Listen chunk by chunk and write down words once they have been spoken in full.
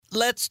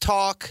Let's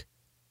talk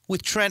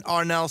with Trent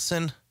R.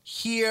 Nelson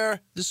here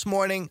this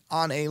morning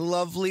on a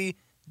lovely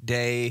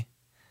day.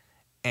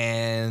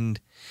 And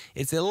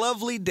it's a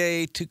lovely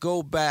day to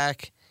go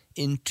back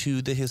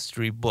into the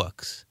history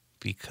books,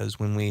 because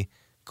when we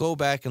go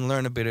back and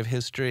learn a bit of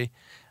history,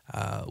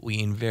 we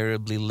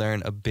invariably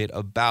learn a bit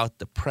about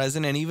the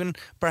present and even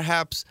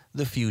perhaps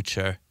the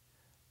future.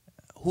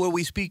 Who are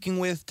we speaking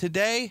with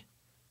today?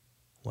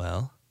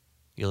 Well,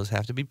 you'll just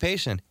have to be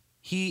patient.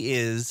 He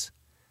is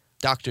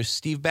Dr.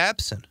 Steve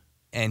Babson,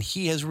 and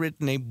he has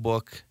written a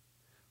book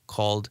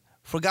called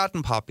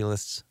Forgotten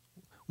Populists: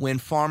 When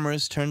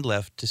Farmers Turned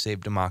Left to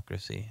Save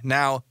Democracy.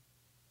 Now,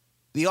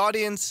 the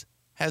audience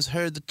has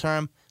heard the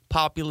term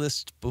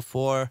populist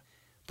before,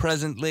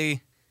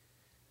 presently,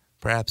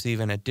 perhaps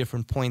even at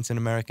different points in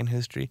American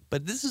history.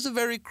 But this is a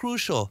very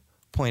crucial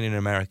point in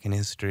American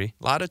history.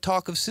 A lot of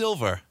talk of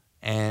silver,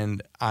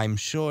 and I'm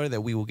sure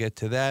that we will get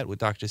to that with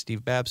Dr.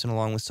 Steve Babson,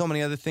 along with so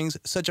many other things.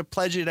 Such a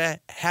pleasure to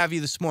have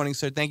you this morning,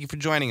 sir. Thank you for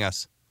joining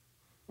us.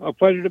 A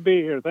pleasure to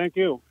be here. Thank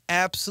you.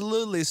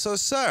 Absolutely. So,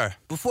 sir,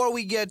 before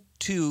we get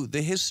to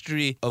the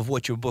history of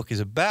what your book is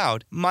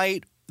about,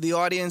 might the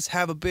audience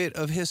have a bit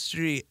of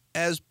history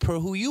as per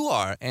who you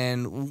are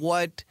and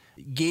what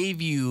gave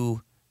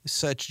you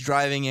such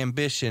driving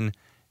ambition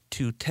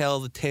to tell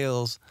the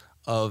tales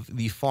of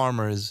the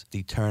farmers,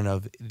 the turn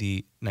of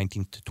the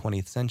 19th to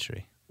 20th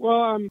century?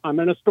 Well, I'm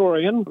an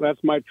historian.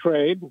 That's my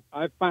trade.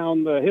 I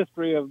found the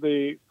history of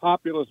the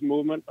populist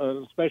movement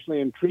an especially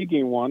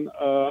intriguing one.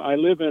 I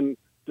live in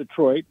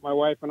Detroit. My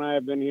wife and I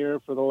have been here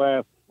for the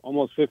last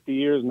almost 50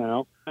 years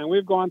now, and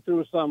we've gone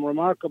through some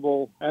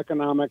remarkable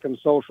economic and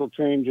social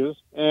changes.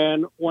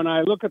 And when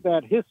I look at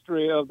that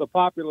history of the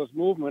populist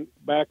movement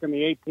back in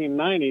the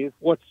 1890s,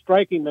 what's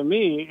striking to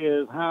me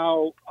is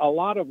how a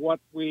lot of what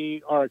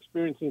we are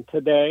experiencing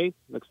today,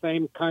 the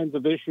same kinds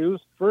of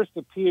issues, first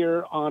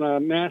appear on a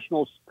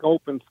national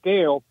scope and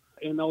scale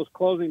in those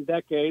closing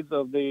decades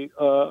of the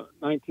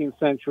 19th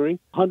century,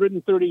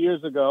 130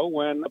 years ago,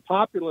 when the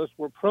populists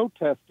were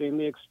protesting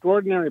the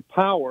extraordinary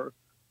power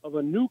of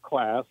a new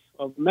class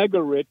of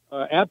mega-rich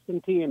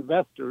absentee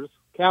investors,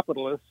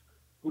 capitalists,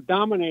 who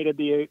dominated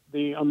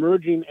the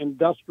emerging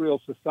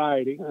industrial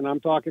society. And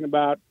I'm talking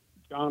about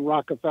John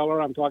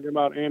Rockefeller, I'm talking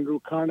about Andrew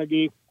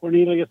Carnegie,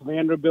 Cornelius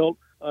Vanderbilt,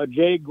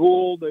 Jay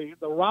Gould,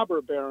 the robber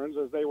barons,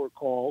 as they were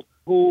called,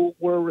 who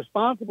were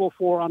responsible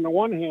for, on the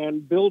one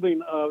hand,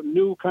 building a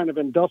new kind of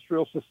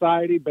industrial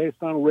society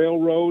based on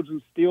railroads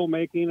and steel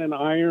making and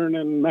iron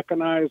and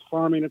mechanized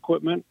farming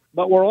equipment,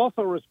 but were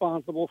also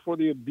responsible for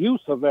the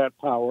abuse of that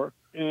power.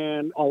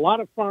 And a lot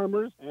of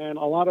farmers and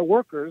a lot of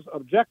workers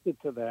objected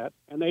to that,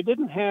 and they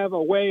didn't have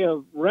a way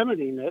of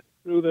remedying it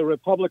through the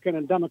Republican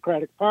and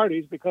Democratic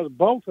parties, because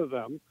both of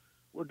them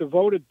were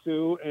devoted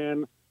to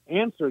and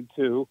answered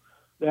to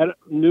that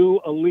new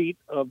elite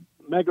of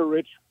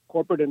mega-rich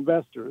corporate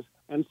investors.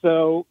 And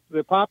so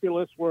the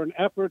populists were an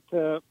effort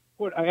to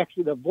put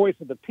actually the voice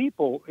of the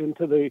people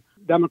into the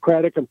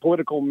Democratic and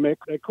political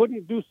mix. They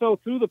couldn't do so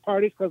through the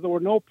parties because there were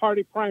no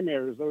party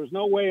primaries. There was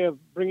no way of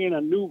bringing a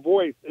new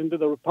voice into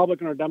the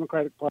Republican or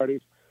Democratic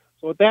parties.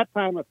 So at that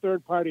time, a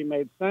third party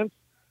made sense,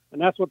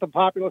 and that's what the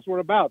populists were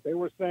about. They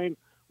were saying,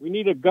 we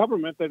need a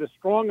government that is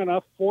strong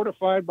enough,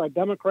 fortified by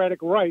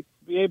democratic rights,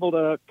 to be able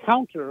to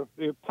counter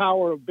the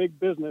power of big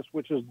business,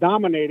 which is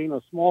dominating a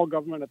small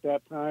government at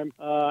that time,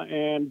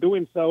 and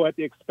doing so at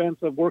the expense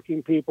of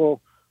working people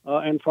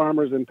and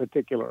farmers in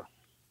particular.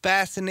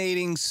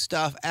 Fascinating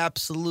stuff,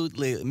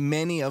 absolutely.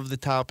 Many of the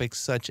topics,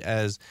 such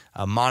as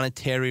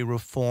monetary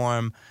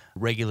reform,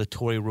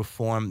 regulatory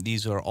reform,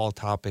 these are all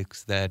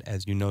topics that,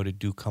 as you noted,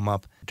 do come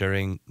up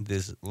during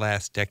this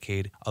last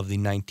decade of the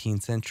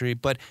 19th century.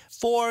 But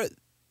for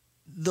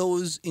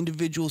those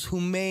individuals who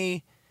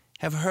may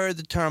have heard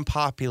the term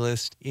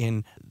populist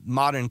in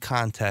modern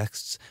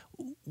contexts,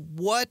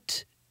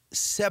 what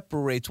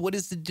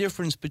is the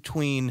difference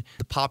between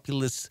the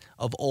populists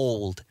of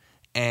old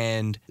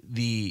and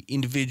the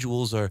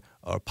individuals or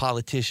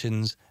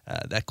politicians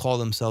that call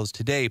themselves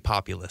today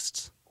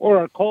populists? Or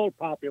are called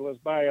populists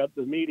by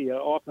the media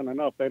often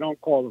enough. They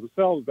don't call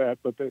themselves that,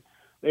 but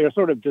they are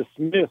sort of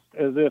dismissed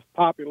as if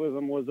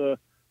populism was a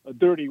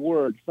dirty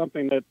word,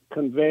 something that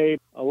conveyed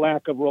a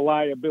lack of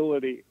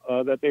reliability,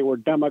 that they were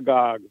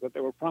demagogues, that they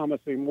were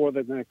promising more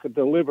than they could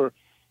deliver.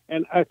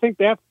 And I think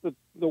that's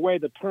the way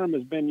the term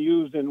has been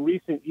used in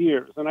recent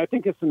years. And I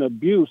think it's an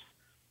abuse.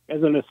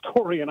 As an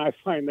historian, I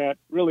find that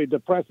really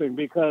depressing,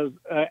 because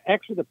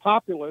actually the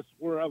populists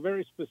were a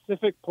very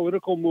specific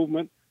political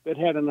movement that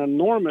had an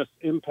enormous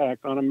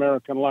impact on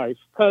American life,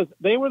 because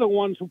they were the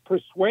ones who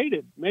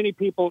persuaded many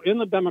people in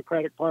the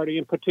Democratic Party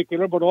in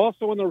particular, but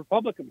also in the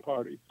Republican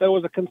Party. There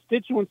was a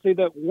constituency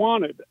that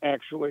wanted,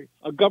 actually,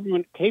 a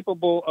government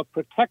capable of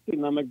protecting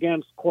them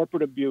against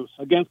corporate abuse,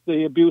 against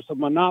the abuse of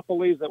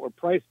monopolies that were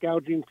price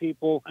gouging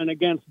people, and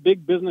against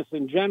big business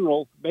in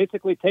general,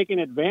 basically taking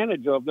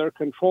advantage of their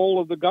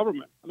control of the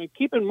government. I mean,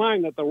 keep in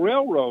mind that the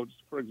railroads,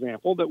 for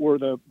example, that were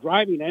the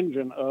driving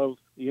engine of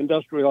the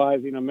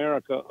industrializing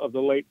America of the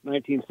late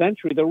 19th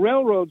century, the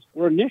railroads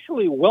were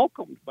initially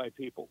welcomed by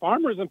people,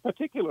 farmers in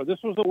particular. This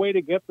was a way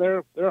to get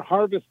their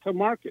harvest to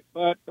market.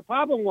 But the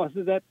problem was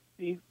that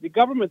the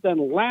government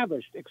then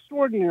lavished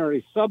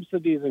extraordinary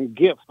subsidies and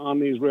gifts on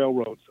these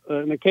railroads.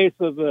 In the case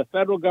of the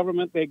federal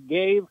government, they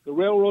gave the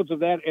railroads of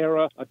that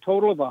era a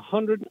total of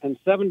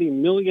 170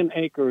 million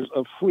acres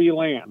of free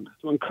land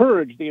to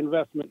encourage the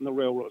investment in the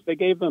railroads. They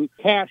gave them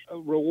cash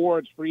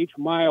rewards for each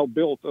mile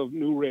built of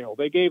new rail.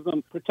 They gave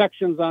them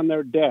protections on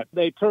their debt.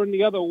 They turned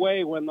the other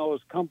way when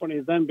those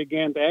companies then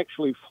began to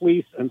actually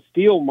fleece and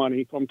steal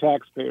money from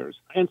taxpayers.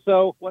 And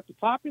so what the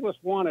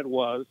populists wanted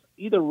was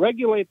either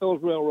regulate those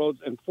railroads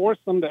and force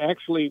them to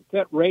actually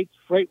set rates,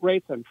 freight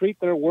rates, and treat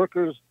their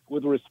workers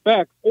with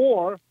respect,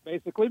 or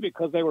basically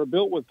because they were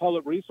built with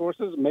public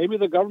resources, maybe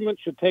the government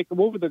should take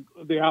over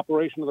the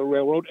operation of the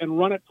railroad and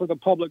run it for the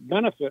public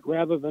benefit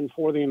rather than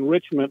for the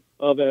enrichment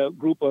of a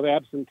group of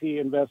absentee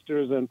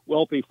investors and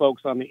wealthy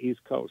folks on the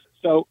East Coast.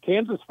 So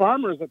Kansas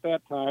farmers at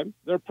that time,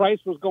 their price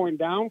was going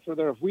down for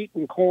their wheat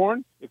and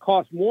corn. It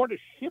cost more to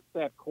ship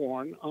that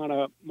corn on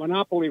a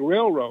monopoly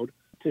railroad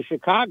to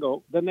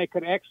Chicago than they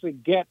could actually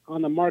get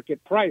on the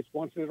market price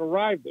once it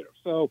arrived there.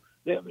 So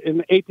in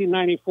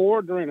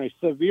 1894, during a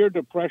severe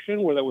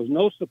depression where there was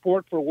no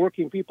support for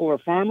working people or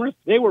farmers,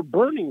 they were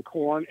burning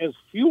corn as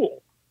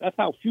fuel. That's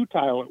how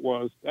futile it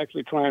was to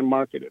actually try and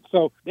market it.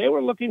 So they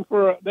were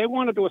they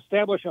wanted to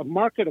establish a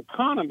market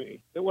economy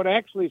that would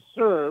actually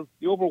serve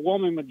the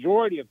overwhelming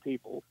majority of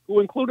people,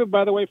 who included,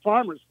 by the way,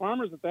 farmers.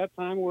 Farmers at that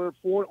time were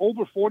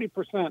over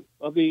 40%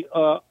 of the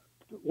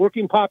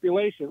working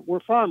population were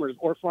farmers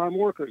or farm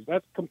workers.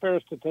 That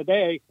compares to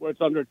today where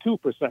it's under 2%.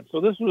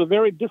 So this was a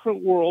very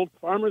different world.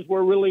 Farmers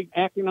were really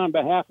acting on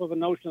behalf of the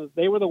notion that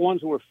they were the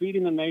ones who were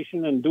feeding the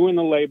nation and doing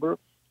the labor.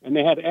 And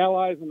they had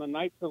allies in the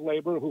Knights of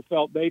Labor who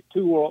felt they,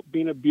 too, were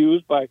being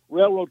abused by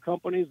railroad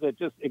companies that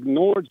just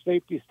ignored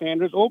safety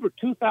standards. Over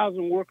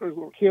 2,000 workers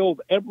were killed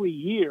every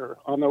year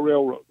on the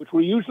railroad, which were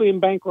usually in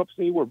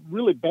bankruptcy, were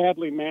really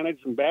badly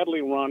managed and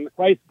badly run,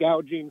 price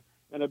gouging,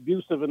 and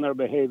abusive in their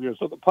behavior.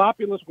 So the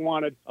populists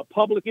wanted a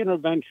public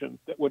intervention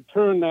that would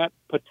turn that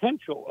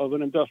potential of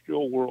an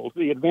industrial world to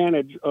the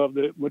advantage of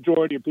the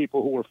majority of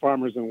people who were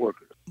farmers and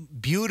workers.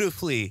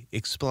 Beautifully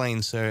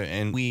explained, sir,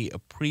 and we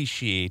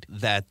appreciate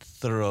that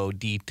thorough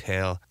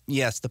detail.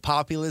 Yes, the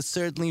populists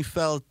certainly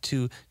felt,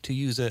 to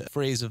use a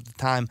phrase of the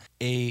time,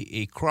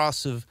 a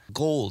cross of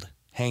gold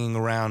hanging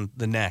around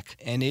the neck.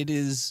 And it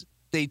is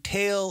a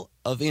tale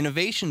of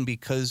innovation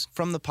because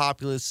from the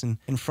populists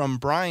and from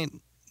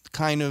Bryant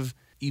kind of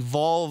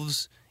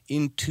evolves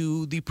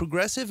into the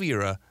progressive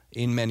era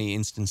in many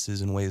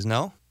instances and ways,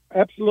 no?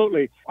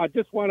 Absolutely. I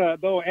just want to,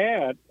 though,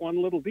 add one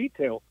little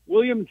detail.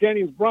 William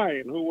Jennings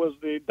Bryan, who was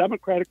the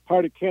Democratic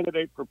Party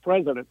candidate for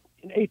president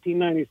in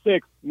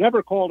 1896,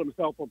 never called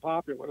himself a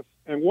populist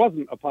and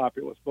wasn't a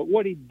populist. But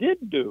what he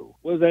did do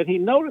was that he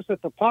noticed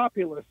that the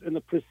populists in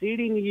the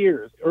preceding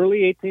years,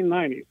 early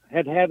 1890s,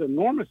 had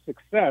enormous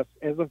success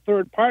as a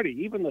third party,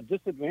 even the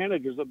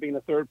disadvantages of being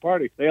a third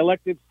party. They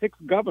elected 6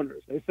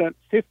 governors. They sent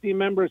 50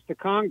 members to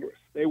Congress.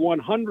 They won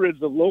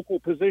hundreds of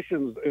local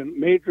positions in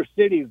major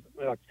cities.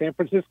 San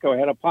Francisco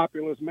had a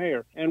populist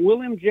mayor. And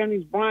William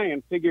Jennings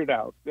Bryan figured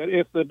out that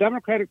if the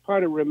Democratic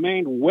Party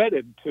remained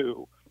wedded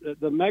to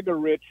the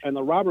mega-rich and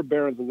the robber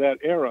barons of that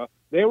era,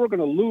 they were going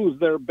to lose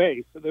their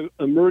base, the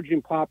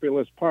emerging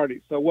populist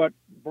party. So what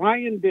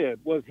Bryan did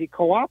was he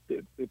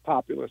co-opted the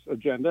populist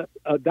agenda,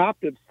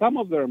 adopted some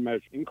of their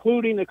measures,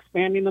 including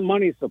expanding the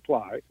money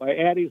supply by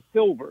adding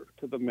silver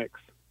to the mix.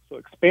 So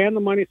expand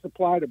the money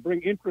supply to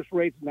bring interest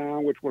rates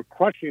down, which were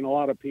crushing a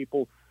lot of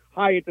people.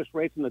 High interest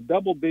rates in the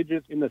double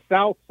digits. In the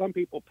South, some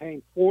people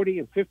paying 40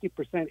 and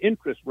 50%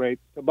 interest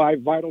rates to buy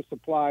vital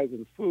supplies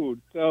and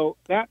food. So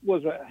that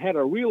had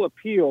a real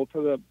appeal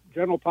to the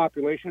general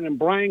population, and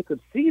Bryan could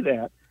see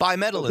that.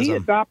 Bimetallism. So he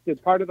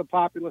adopted part of the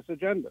populist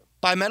agenda.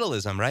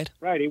 Bimetallism, right?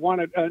 Right. He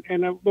wanted,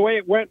 and the way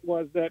it went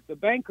was that the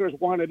bankers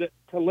wanted it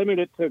to limit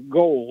it to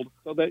gold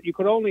so that you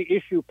could only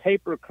issue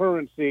paper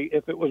currency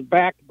if it was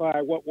backed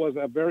by what was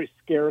a very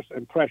scarce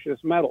and precious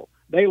metal.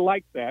 They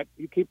liked that.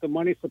 You keep the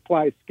money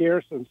supply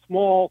scarce and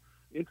small,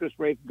 interest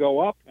rates go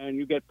up, and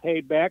you get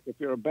paid back if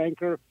you're a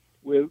banker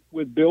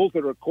with bills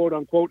that are,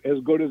 quote-unquote, as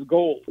good as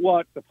gold.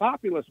 What the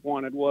populists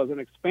wanted was an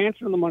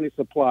expansion of the money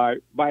supply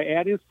by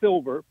adding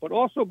silver, but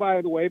also,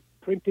 by the way,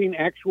 printing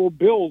actual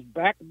bills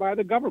backed by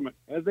the government,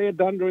 as they had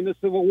done during the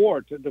Civil War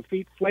to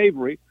defeat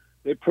slavery.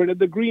 They printed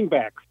the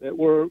greenbacks that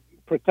were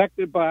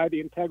protected by the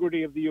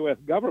integrity of the U.S.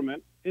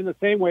 government in the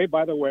same way,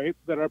 by the way,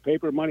 that our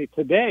paper money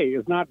today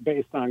is not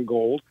based on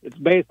gold. It's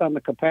based on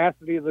the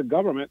capacity of the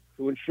government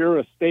to ensure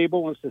a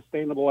stable and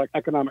sustainable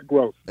economic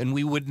growth. And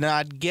we would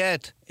not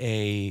get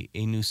a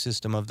new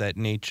system of that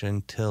nature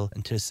until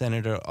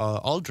Senator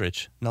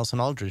Nelson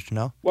Aldrich,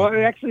 no? Well,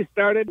 it actually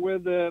started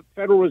with the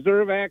Federal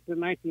Reserve Act in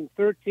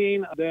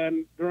 1913.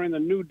 Then during the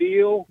New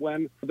Deal,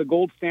 when the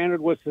gold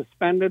standard was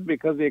suspended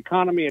because the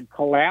economy had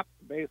collapsed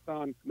based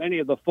on many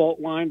of the fault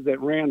lines that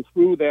ran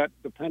through that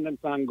dependence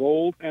on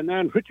gold. And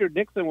then Richard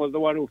Nixon was the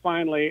one who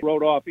finally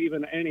wrote off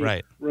even any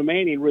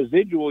remaining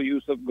residual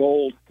use of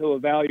gold to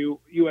value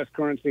U.S.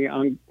 currency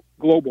on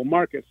global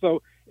markets.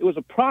 So it was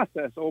a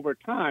process over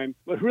time,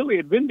 but really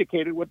it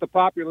vindicated what the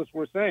populists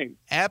were saying.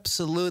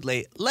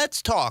 Absolutely.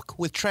 Let's talk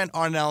with Trent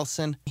R.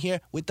 Nelson here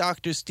with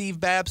Dr. Steve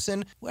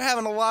Babson. We're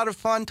having a lot of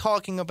fun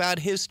talking about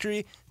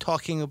history,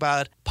 talking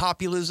about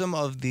populism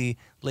of the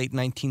late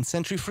 19th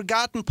century.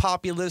 Forgotten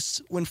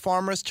Populists, When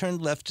Farmers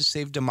Turned Left to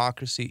Save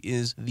Democracy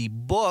is the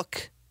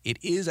book. It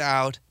is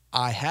out.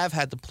 I have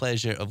had the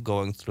pleasure of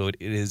going through it.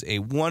 It is a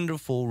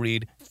wonderful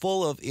read,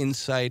 full of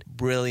insight,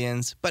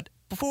 brilliance. But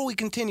before we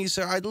continue,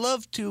 sir, I'd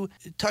love to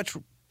touch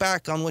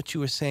back on what you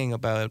were saying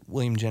about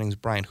William Jennings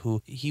Bryan,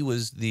 who he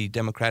was the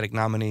Democratic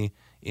nominee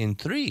in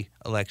 3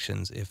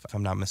 elections, if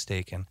I'm not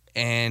mistaken.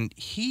 And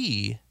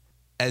he,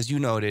 as you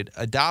noted,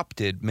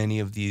 adopted many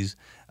of these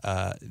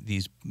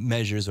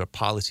measures or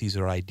policies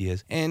or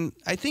ideas. And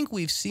I think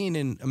we've seen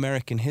in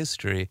American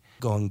history,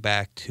 going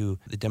back to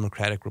the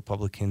Democratic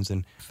Republicans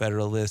and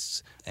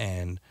Federalists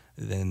and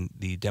then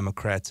the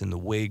Democrats and the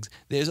Whigs,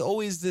 there's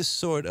always this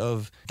sort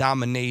of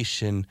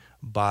domination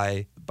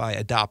by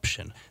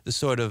adoption, the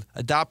sort of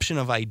adoption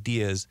of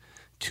ideas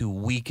to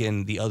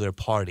weaken the other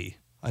party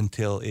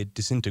until it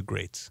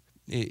disintegrates.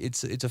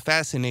 It's a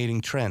fascinating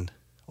trend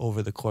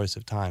over the course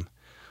of time.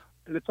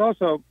 And it's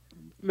also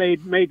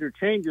made major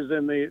changes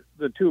in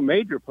the 2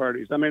 major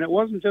parties. I mean, it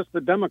wasn't just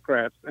the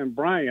Democrats and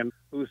Bryan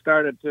who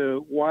started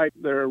to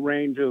widen their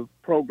range of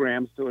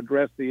programs to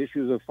address the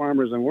issues of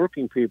farmers and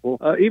working people.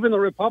 Even the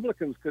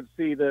Republicans could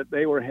see that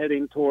they were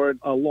heading toward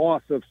a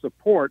loss of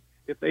support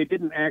if they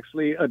didn't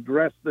actually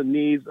address the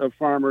needs of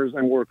farmers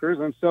and workers.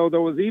 And so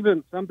there was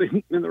even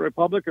something in the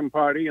Republican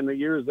Party in the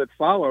years that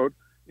followed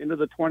into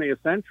the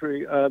 20th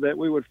century that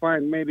we would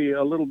find maybe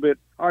a little bit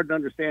hard to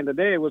understand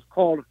today. It was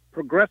called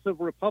progressive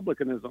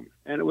republicanism,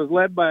 and it was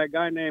led by a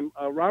guy named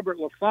Robert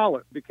La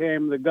Follette,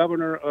 became the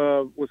governor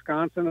of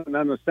Wisconsin and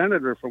then the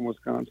senator from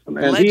Wisconsin.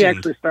 And he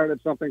actually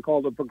started something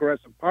called the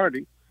Progressive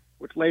Party,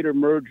 which later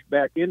merged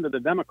back into the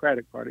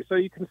Democratic Party. So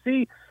you can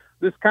see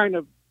this kind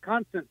of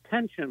constant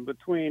tension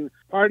between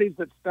parties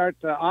that start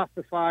to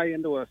ossify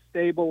into a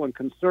stable and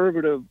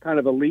conservative kind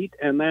of elite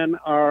and then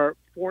are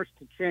forced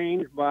to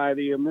change by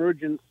the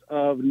emergence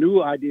of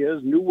new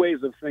ideas, new ways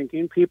of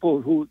thinking,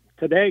 people who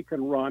today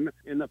can run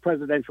in the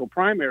presidential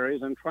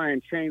primaries and try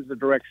and change the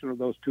direction of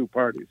those 2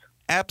 parties.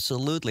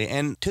 Absolutely.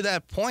 And to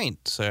that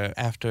point, sir,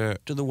 after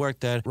the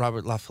work that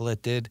Robert La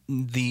Follette did,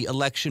 the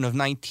election of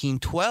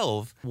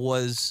 1912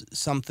 was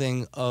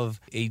something of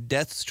a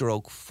death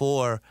stroke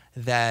for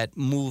that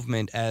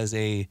movement as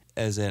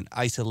an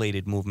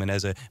isolated movement,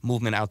 as a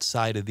movement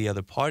outside of the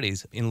other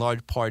parties, in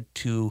large part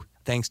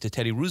thanks to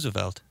Teddy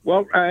Roosevelt.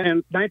 Well,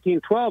 in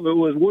 1912, it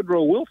was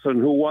Woodrow Wilson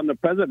who won the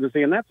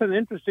presidency, and that's an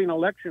interesting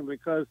election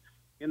because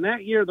in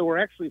that year there were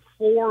actually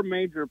 4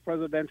 major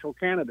presidential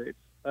candidates.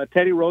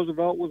 Teddy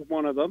Roosevelt was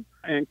one of them,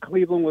 and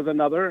Cleveland was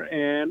another,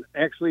 and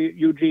actually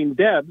Eugene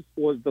Debs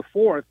was the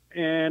 4th.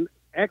 And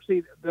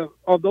actually,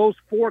 of those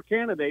 4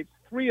 candidates,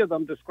 3 of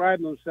them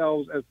described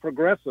themselves as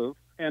progressive,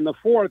 and the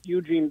 4th,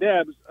 Eugene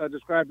Debs,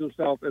 described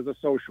himself as a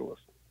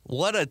socialist.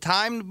 What a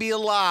time to be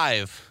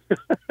alive!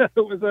 It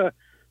was a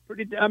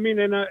pretty. I mean,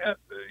 and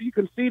you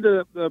can see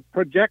the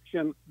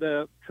projection,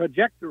 the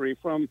trajectory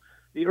from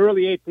the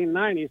early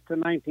 1890s to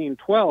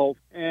 1912,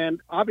 and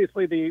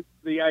obviously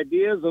the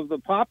ideas of the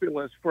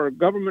populists for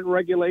government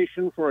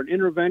regulation, for an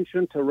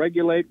intervention to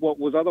regulate what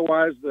was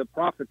otherwise the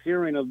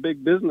profiteering of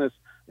big business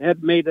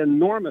had made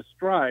enormous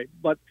stride,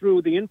 but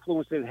through the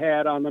influence it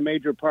had on the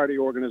major party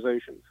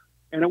organizations.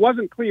 And it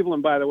wasn't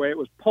Cleveland, by the way. It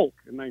was Polk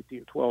in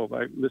 1912.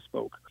 I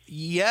misspoke.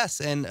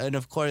 Yes, and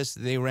of course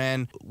they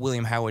ran.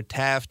 William Howard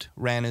Taft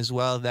ran as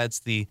well. That's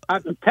the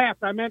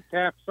Taft. I meant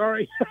Taft.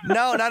 Sorry.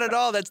 No, not at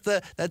all. That's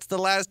the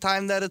last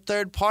time that a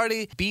third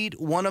party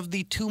beat one of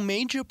the 2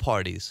 major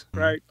parties.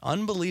 Right.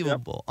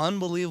 Unbelievable. Yep.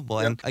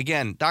 Unbelievable. Yep. And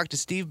again, Dr.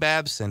 Steve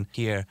Babson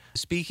here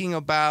speaking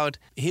about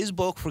his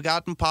book,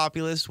 Forgotten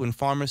Populists, When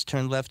Farmers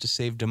Turned Left to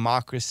Save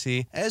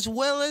Democracy, as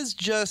well as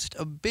just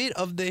a bit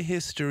of the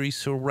history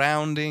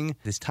surrounding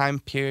this time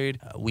period.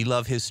 We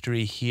love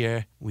history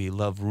here. We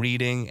love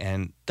reading,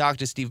 and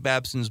Dr. Steve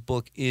Babson's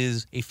book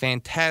is a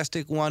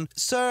fantastic one.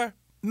 Sir,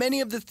 many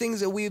of the things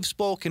that we've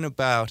spoken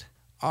about,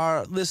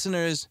 our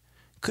listeners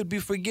could be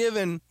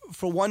forgiven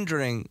for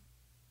wondering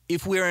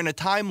if we're in a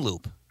time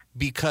loop,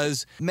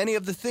 because many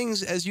of the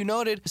things, as you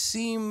noted,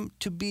 seem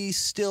to be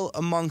still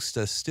amongst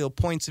us, still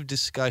points of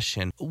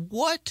discussion.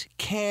 What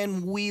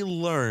can we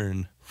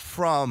learn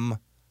from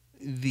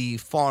the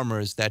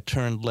farmers that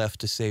turned left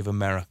to save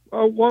America?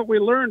 Well, what we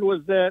learned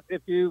was that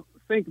if you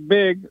think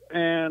big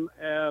and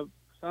have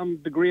some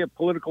degree of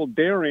political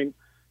daring,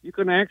 you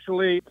can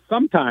actually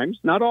sometimes,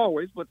 not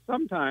always, but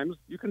sometimes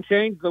you can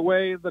change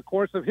the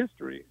course of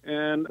history.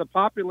 And the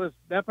populists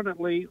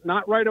definitely,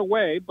 not right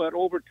away, but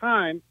over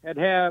time,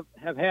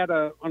 have had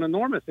an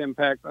enormous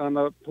impact on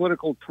the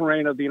political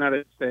terrain of the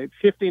United States,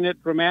 shifting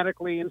it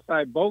dramatically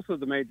inside both of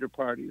the major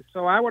parties.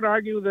 So I would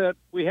argue that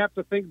we have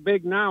to think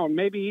big now, and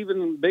maybe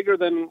even bigger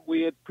than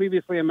we had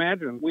previously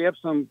imagined. We have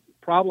some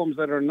problems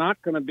that are not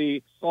going to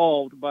be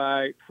solved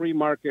by free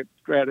market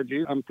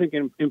strategies. I'm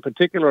thinking in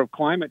particular of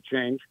climate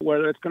change,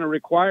 where it's going to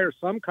require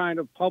some kind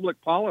of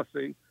public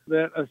policy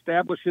that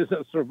establishes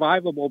a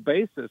survivable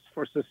basis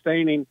for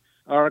sustaining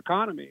our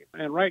economy.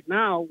 And right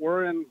now,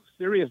 we're in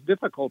serious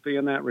difficulty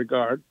in that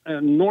regard,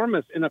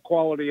 enormous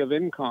inequality of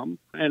income.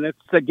 And it's,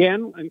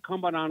 again,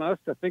 incumbent on us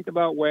to think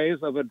about ways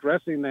of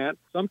addressing that.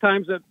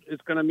 Sometimes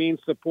it's going to mean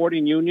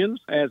supporting unions,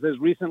 as has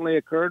recently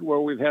occurred, where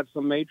we've had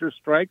some major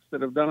strikes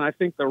that have done, I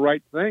think, the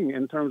right thing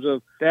in terms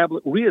of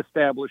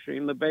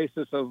reestablishing the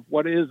basis of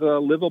what is a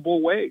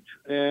livable wage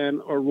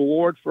and a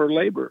reward for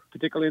labor,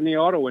 particularly in the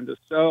auto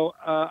industry. So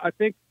I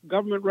think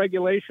government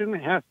regulation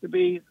has to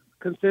be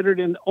considered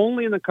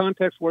only in the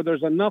context where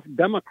there's enough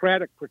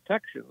democratic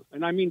protections.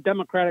 And I mean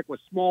democratic with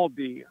small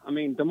d. I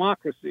mean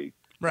democracy.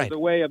 Right. As a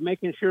way of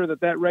making sure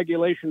that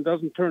regulation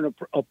doesn't turn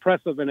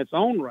oppressive in its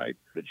own right.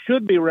 It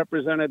should be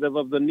representative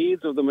of the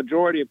needs of the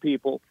majority of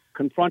people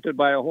confronted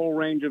by a whole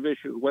range of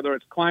issues, whether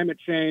it's climate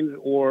change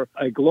or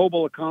a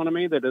global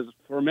economy that has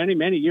for many,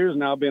 many years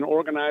now been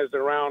organized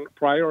around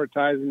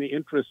prioritizing the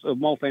interests of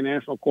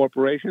multinational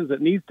corporations.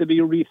 It needs to be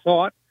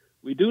rethought.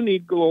 We do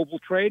need global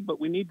trade, but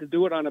we need to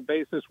do it on a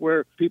basis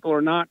where people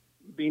are not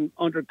being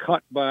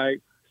undercut by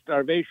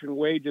starvation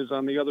wages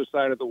on the other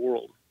side of the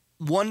world.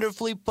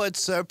 Wonderfully put,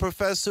 sir.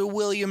 Professor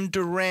William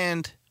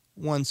Durant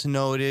once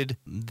noted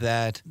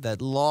that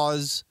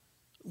laws,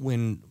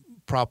 when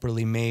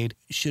properly made,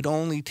 should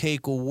only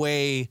take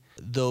away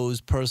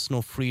those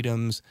personal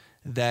freedoms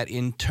that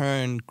in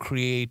turn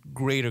create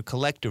greater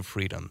collective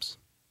freedoms,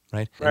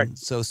 right? Right. And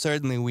so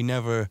certainly we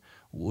never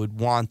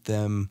would want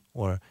them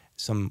or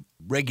some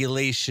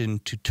regulation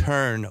to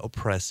turn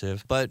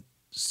oppressive, but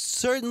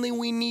certainly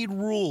we need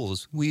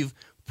rules. We've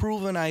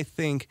proven, I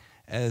think,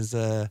 as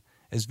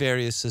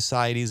various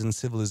societies and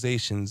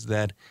civilizations,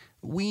 that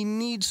we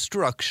need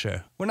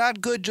structure. We're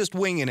not good just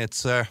winging it,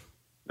 sir.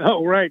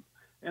 Oh, right.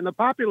 And the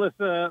populists,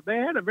 they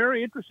had a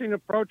very interesting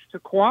approach to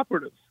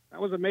cooperatives.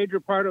 That was a major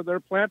part of their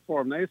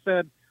platform. They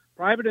said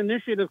private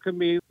initiative can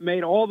be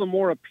made all the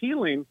more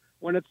appealing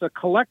when it's a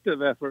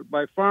collective effort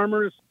by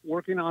farmers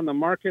working on the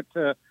market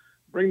to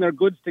bring their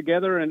goods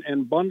together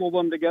and bundle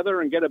them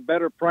together and get a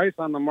better price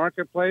on the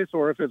marketplace,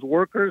 or if it's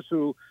workers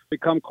who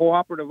become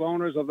cooperative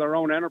owners of their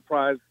own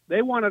enterprise.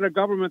 They wanted a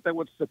government that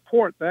would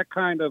support that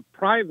kind of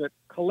private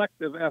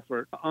collective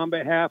effort on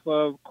behalf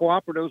of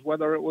cooperatives,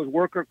 whether it was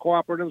worker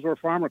cooperatives or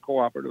farmer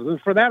cooperatives. And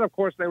for that, of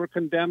course, they were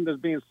condemned as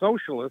being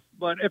socialists.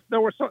 But if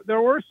there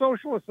were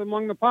socialists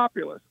among the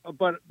populists,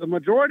 but the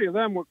majority of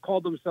them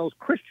called themselves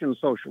Christian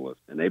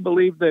socialists, and they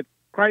believed that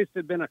Christ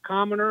had been a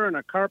commoner and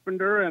a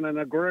carpenter and an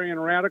agrarian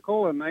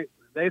radical, and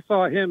they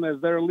saw him as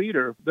their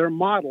leader, their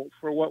model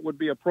for what would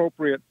be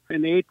appropriate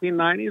in the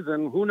 1890s.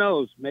 And who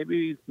knows,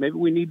 maybe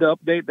we need to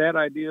update that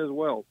idea as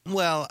well.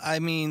 Well, I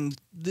mean,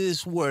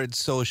 this word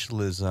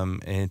socialism,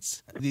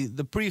 it's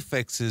the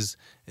prefixes,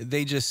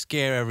 they just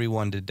scare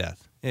everyone to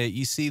death.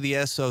 You see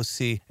the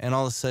SOC, and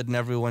all of a sudden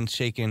everyone's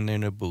shaking in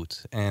their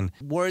boots. And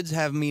words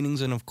have meanings,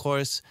 and of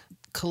course,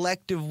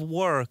 collective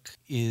work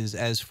is,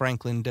 as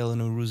Franklin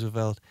Delano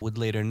Roosevelt would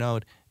later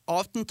note,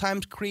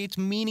 oftentimes creates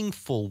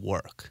meaningful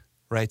work,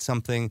 right?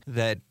 Something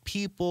that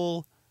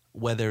people,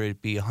 whether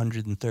it be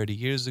 130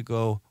 years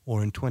ago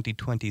or in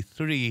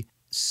 2023,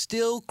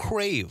 still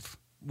crave.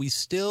 We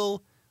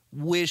still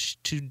wish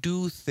to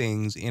do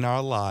things in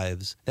our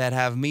lives that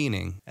have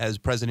meaning, as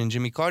President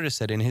Jimmy Carter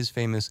said in his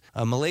famous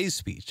Malaise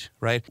speech,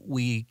 right?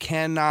 We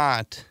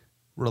cannot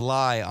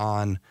rely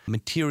on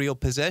material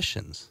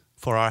possessions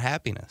for our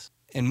happiness.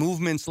 And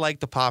movements like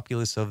the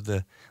populists of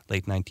the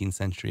late 19th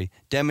century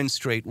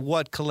demonstrate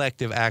what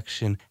collective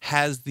action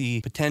has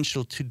the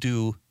potential to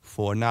do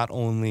for not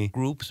only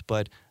groups,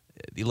 but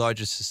the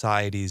larger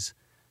societies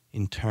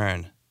in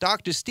turn.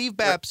 Dr. Steve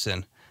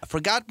Babson,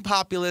 Forgotten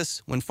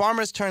Populists, When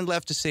Farmers Turned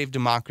Left to Save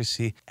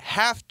Democracy.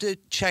 Have to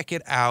check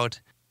it out.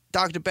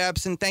 Dr.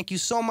 Babson, thank you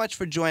so much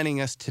for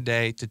joining us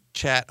today to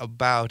chat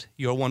about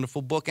your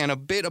wonderful book and a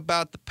bit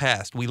about the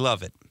past. We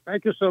love it.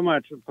 Thank you so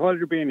much. It's a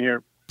pleasure being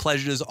here.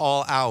 Pleasure is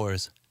all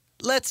ours.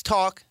 Let's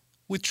talk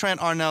with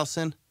Trent R.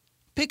 Nelson.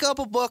 Pick up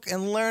a book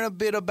and learn a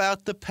bit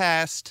about the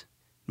past.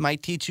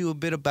 Might teach you a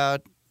bit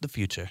about the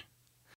future.